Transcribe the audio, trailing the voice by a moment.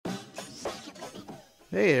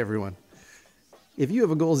Hey everyone. If you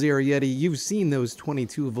have a Goal Zero Yeti, you've seen those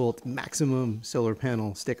 22 volt maximum solar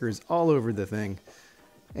panel stickers all over the thing.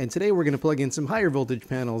 And today we're going to plug in some higher voltage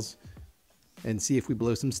panels and see if we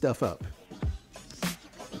blow some stuff up.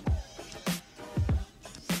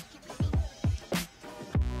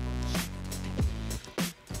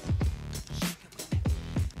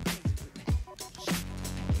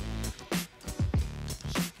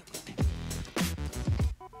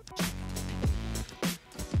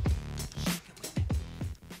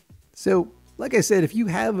 So, like I said, if you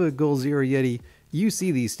have a Goal Zero Yeti, you see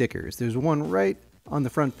these stickers. There's one right on the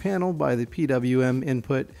front panel by the PWM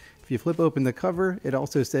input. If you flip open the cover, it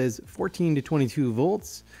also says 14 to 22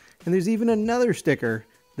 volts. And there's even another sticker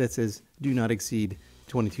that says do not exceed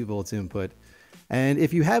 22 volts input. And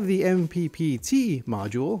if you have the MPPT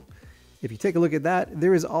module, if you take a look at that,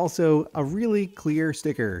 there is also a really clear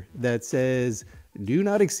sticker that says do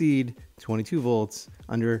not exceed 22 volts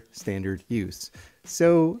under standard use.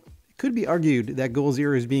 So could be argued that Goal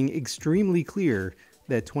Zero is being extremely clear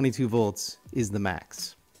that 22 volts is the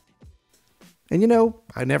max. And you know,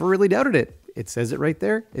 I never really doubted it. It says it right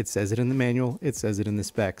there. It says it in the manual. It says it in the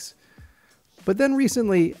specs. But then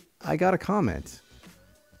recently I got a comment.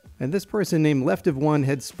 And this person named Left of One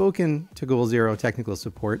had spoken to Goal Zero technical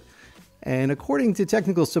support. And according to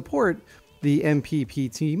technical support, the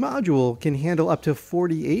MPPT module can handle up to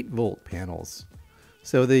 48 volt panels.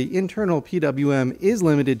 So the internal PWM is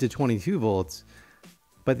limited to 22 volts,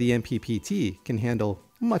 but the MPPT can handle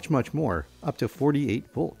much more, up to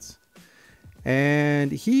 48 volts.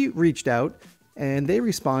 And he reached out and they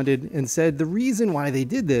responded and said the reason why they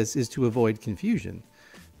did this is to avoid confusion.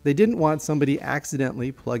 They didn't want somebody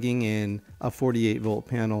accidentally plugging in a 48 volt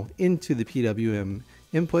panel into the PWM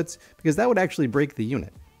inputs because that would actually break the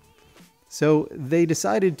unit. So they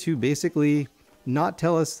decided to basically not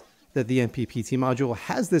tell us that the MPPT module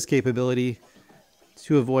has this capability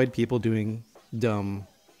to avoid people doing dumb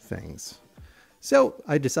things. So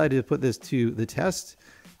I decided to put this to the test.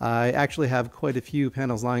 I actually have quite a few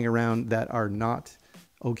panels lying around that are not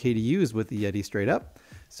okay to use with the Yeti straight up.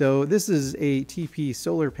 So this is a TP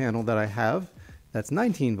solar panel that I have that's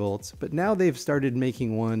 19 volts, but now they've started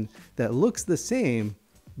making one that looks the same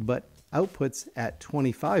but outputs at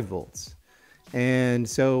 25 volts. And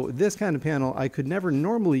so this kind of panel I could never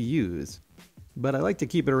normally use, but I like to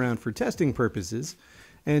keep it around for testing purposes.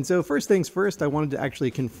 And so first things first, I wanted to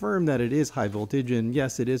actually confirm that it is high voltage, and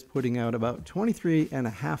yes, it is putting out about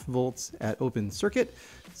 23.5 volts at open circuit.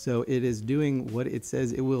 So it is doing what it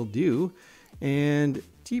says it will do. And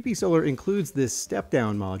TP Solar includes this step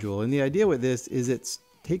down module. And the idea with this is it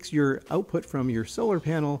takes your output from your solar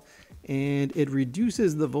panel and it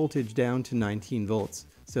reduces the voltage down to 19 volts.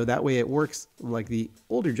 So that way it works like the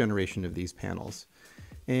older generation of these panels.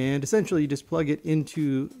 And essentially you just plug it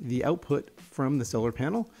into the output from the solar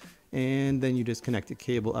panel, and then you just connect a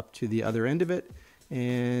cable up to the other end of it,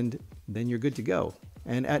 and then you're good to go.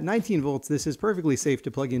 And at 19 volts, this is perfectly safe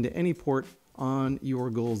to plug into any port on your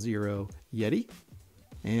Goal Zero Yeti.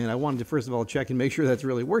 And I wanted to first of all check and make sure that's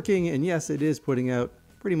really working, and yes, it is putting out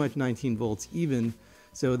pretty much 19 volts even.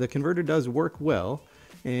 So the converter does work well.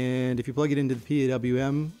 And if you plug it into the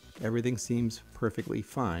PWM, everything seems perfectly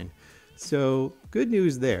fine. So good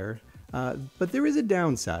news there, but there is a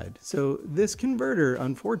downside. So this converter,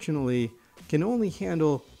 unfortunately, can only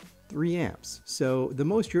handle 3 amps. So the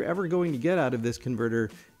most you're ever going to get out of this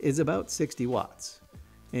converter is about 60 watts.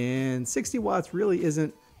 And 60 watts really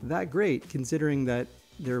isn't that great considering that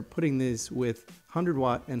they're putting this with 100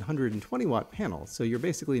 watt and 120 watt panels. So you're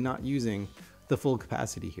basically not using the full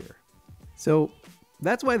capacity here. So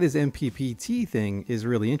that's why this MPPT thing is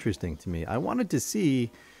really interesting to me. I wanted to see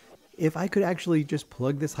if I could actually just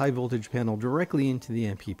plug this high voltage panel directly into the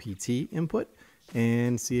MPPT input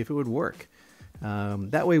and see if it would work.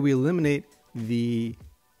 That way we eliminate the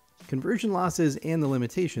conversion losses and the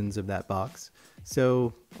limitations of that box.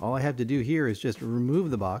 So all I have to do here is just remove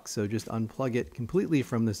the box. So just unplug it completely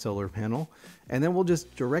from the solar panel, and then we'll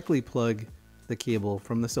just directly plug the cable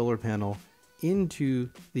from the solar panel into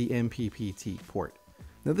the MPPT port.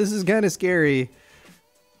 Now this is kind of scary.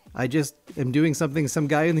 I just am doing something some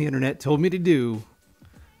guy on the internet told me to do,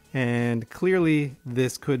 and clearly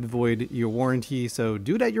this could void your warranty, so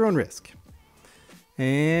do it at your own risk.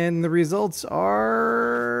 And the results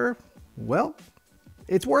are, well,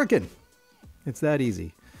 it's working. It's that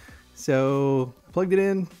easy. So plugged it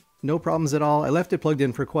in, no problems at all. I left it plugged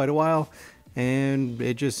in for quite a while and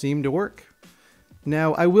it just seemed to work.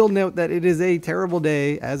 Now, I will note that it is a terrible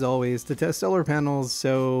day, as always, to test solar panels,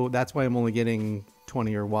 so that's why I'm only getting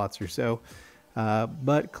 20 watts or so.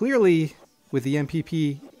 But clearly, with the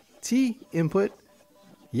MPPT input,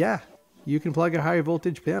 yeah, you can plug a high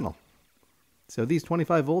voltage panel. So these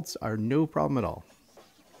 25 volts are no problem at all.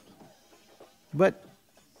 But,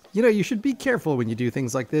 you know, you should be careful when you do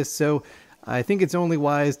things like this, so I think it's only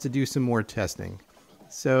wise to do some more testing.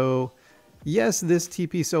 So, yes, this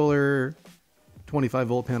TP Solar 25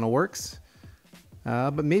 volt panel works,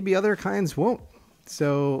 but maybe other kinds won't.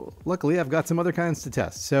 So, luckily, I've got some other kinds to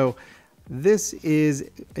test. So, this is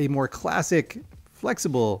a more classic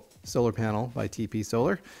flexible solar panel by TP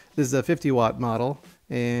Solar. This is a 50 watt model,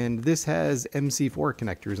 and this has MC4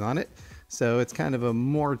 connectors on it. So it's kind of a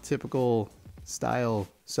more typical style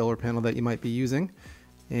solar panel that you might be using.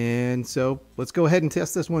 And so let's go ahead and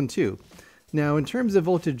test this one too. Now, in terms of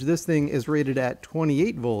voltage, this thing is rated at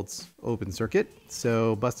 28 volts open circuit.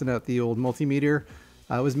 So busting out the old multimeter,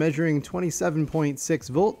 I was measuring 27.6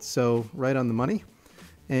 volts, so right on the money.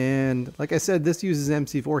 And like I said, this uses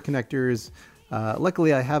MC4 connectors.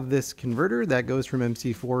 Luckily, I have this converter that goes from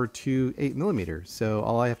MC4 to 8mm. So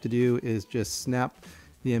all I have to do is just snap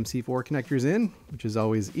the MC4 connectors in, which is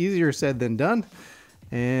always easier said than done.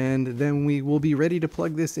 And then we will be ready to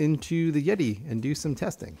plug this into the Yeti and do some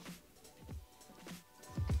testing.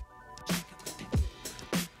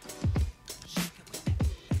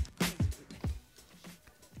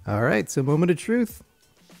 All right, so moment of truth.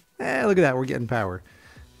 Look at that, we're getting power.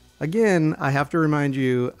 Again, I have to remind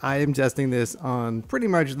you, I am testing this on pretty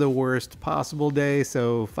much the worst possible day.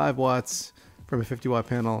 So 5 watts from a 50 watt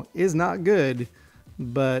panel is not good,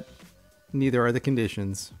 but neither are the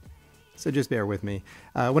conditions. So just bear with me.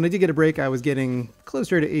 When I did get a break, I was getting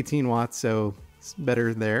closer to 18 watts, so it's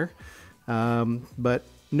better there. But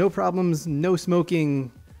no problems, no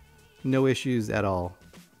smoking, no issues at all.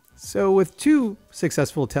 So with 2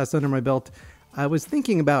 successful tests under my belt, I was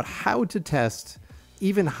thinking about how to test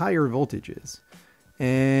even higher voltages.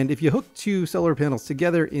 And if you hook 2 solar panels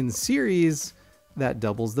together in series, that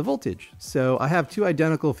doubles the voltage. So I have 2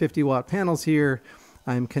 identical 50 watt panels here.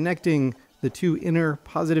 I'm connecting the 2 inner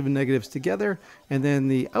positive and negatives together, and then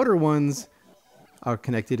the outer ones are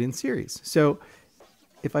connected in series. So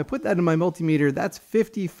if I put that in my multimeter, that's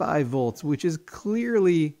 55 volts, which is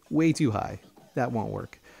clearly way too high. That won't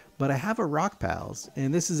work. But I have a Rockpals,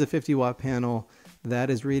 and this is a 50 watt panel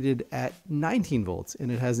that is rated at 19 volts,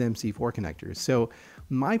 and it has MC4 connectors. So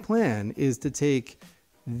my plan is to take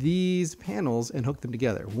these panels and hook them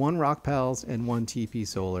together. 1 Rockpals and 1 TP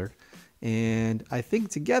Solar. And I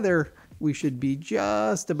think together we should be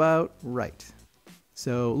just about right.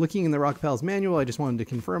 So looking in the Rockpals manual, I just wanted to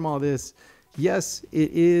confirm all this. Yes,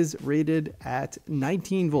 it is rated at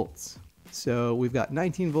 19 volts. So we've got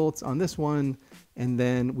 19 volts on this one, and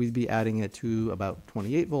then we'd be adding it to about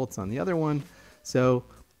 28 volts on the other one. So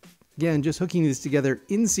again, just hooking these together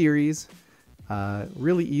in series,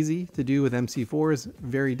 really easy to do with MC4s,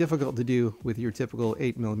 very difficult to do with your typical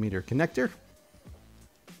 8mm connector.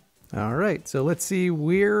 All right, so let's see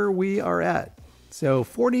where we are at. So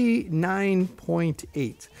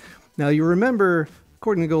 49.8. Now you remember,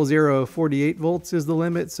 according to Goal Zero, 48 volts is the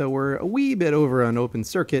limit, so we're a wee bit over on open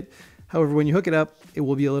circuit. However, when you hook it up, it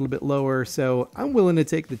will be a little bit lower, so I'm willing to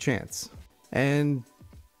take the chance. And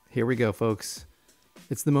here we go, folks.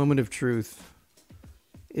 It's the moment of truth.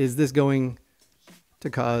 Is this going to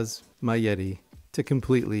cause my Yeti to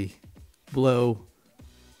completely blow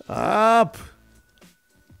up?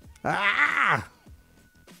 Ah!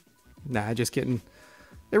 Nah, just kidding.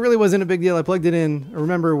 It really wasn't a big deal. I plugged it in.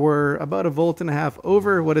 Remember, we're about 1.5 volts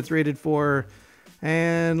over what it's rated for.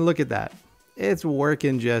 And look at that. It's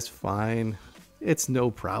working just fine. It's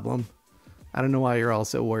no problem. I don't know why you're all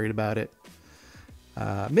so worried about it.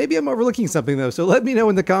 Maybe I'm overlooking something though, so let me know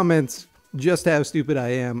in the comments just how stupid I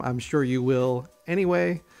am. I'm sure you will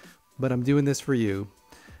anyway, but I'm doing this for you.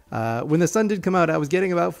 When the sun did come out, I was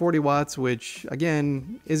getting about 40 watts, which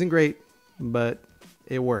again, isn't great, but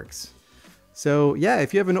it works. So yeah,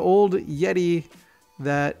 if you have an old Yeti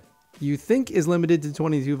that you think is limited to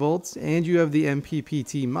 22 volts and you have the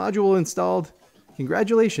MPPT module installed,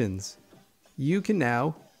 congratulations. You can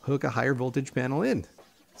now hook a higher voltage panel in.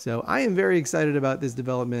 So I am very excited about this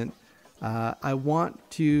development. I want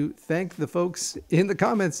to thank the folks in the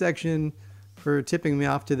comments section for tipping me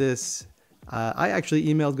off to this. I actually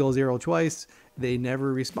emailed Goal Zero twice. They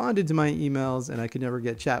never responded to my emails and I could never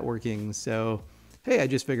get chat working. So, hey, I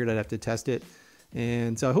just figured I'd have to test it.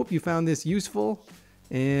 And so I hope you found this useful.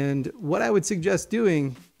 And what I would suggest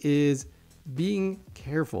doing is being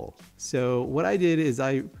careful. So what I did is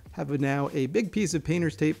I have now a big piece of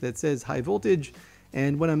painter's tape that says high voltage.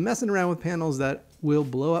 And when I'm messing around with panels that will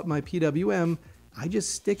blow up my PWM, I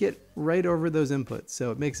just stick it right over those inputs.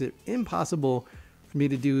 So it makes it impossible for me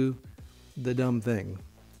to do the dumb thing.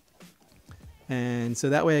 And so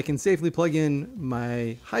that way I can safely plug in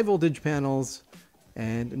my high voltage panels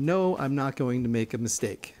and know I'm not going to make a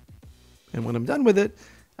mistake. And when I'm done with it,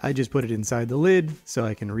 I just put it inside the lid so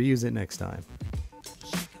I can reuse it next time.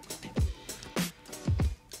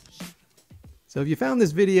 So if you found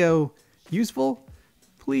this video useful,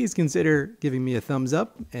 please consider giving me a thumbs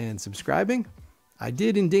up and subscribing. I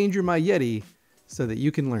did endanger my Yeti so that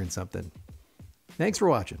you can learn something. Thanks for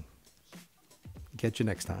watching. Catch you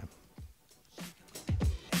next time.